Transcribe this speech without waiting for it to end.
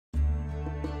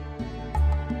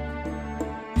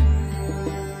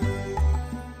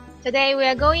Today we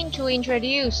are going to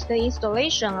introduce the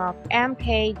installation of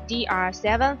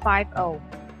MK-DR750.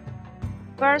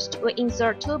 First, we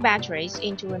insert two batteries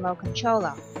into remote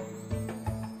controller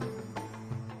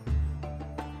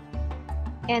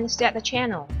and set the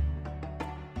channel.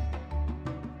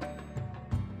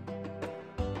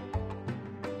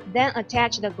 Then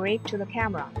attach the grip to the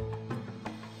camera.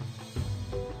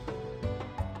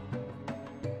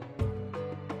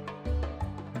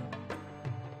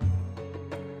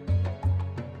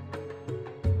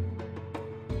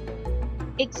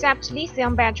 Except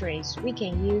lithium batteries, we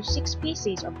can use 6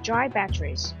 pieces of dry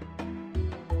batteries.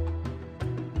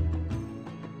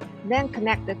 Then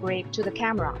connect the grip to the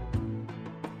camera.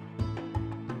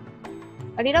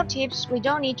 A little tips, we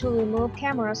don't need to remove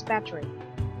camera's battery.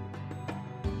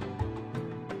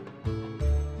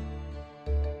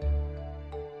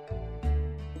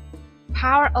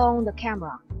 Power on the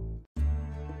camera.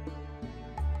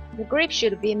 The grip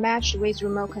should be matched with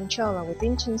remote controller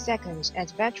within 10 seconds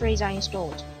as batteries are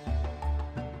installed.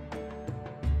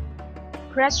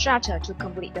 Press shutter to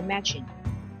complete the matching.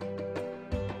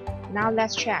 Now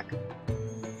let's check.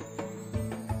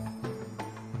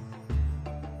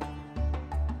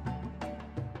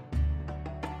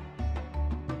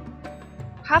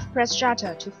 Half press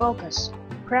shutter to focus.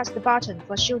 Press the button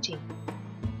for shooting.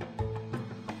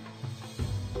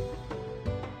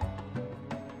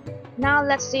 Now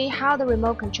let's see how the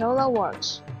remote controller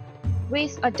works.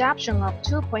 With adoption of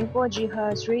 2.4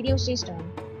 GHz radio system,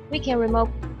 we can remote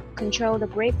control the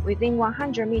grip within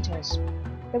 100 meters.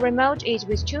 The remote is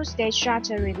with two-stage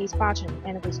shutter release button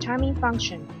and with timing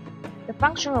function. The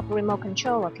function of remote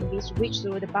controller can be switched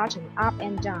through the button up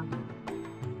and down.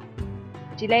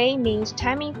 Delay means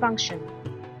timing function.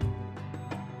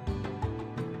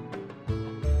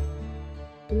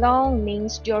 Long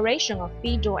means duration of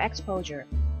feed-door exposure.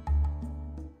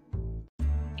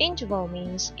 Interval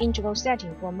means interval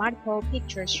setting for multiple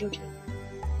picture shooting.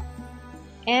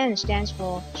 N stands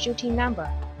for shooting number.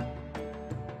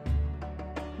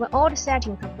 When all the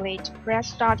settings complete, press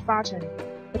Start button.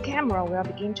 The camera will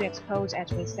begin to expose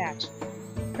as we set.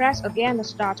 Press again the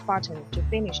Start button to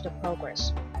finish the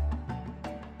progress.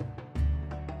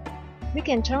 We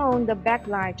can turn on the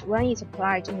backlight when it's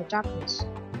applied in the darkness.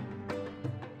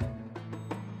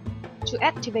 To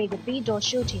activate the feed-door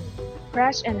shooting,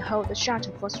 press and hold the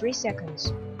shutter for 3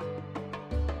 seconds.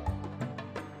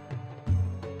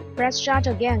 Press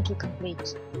shutter again to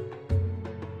complete.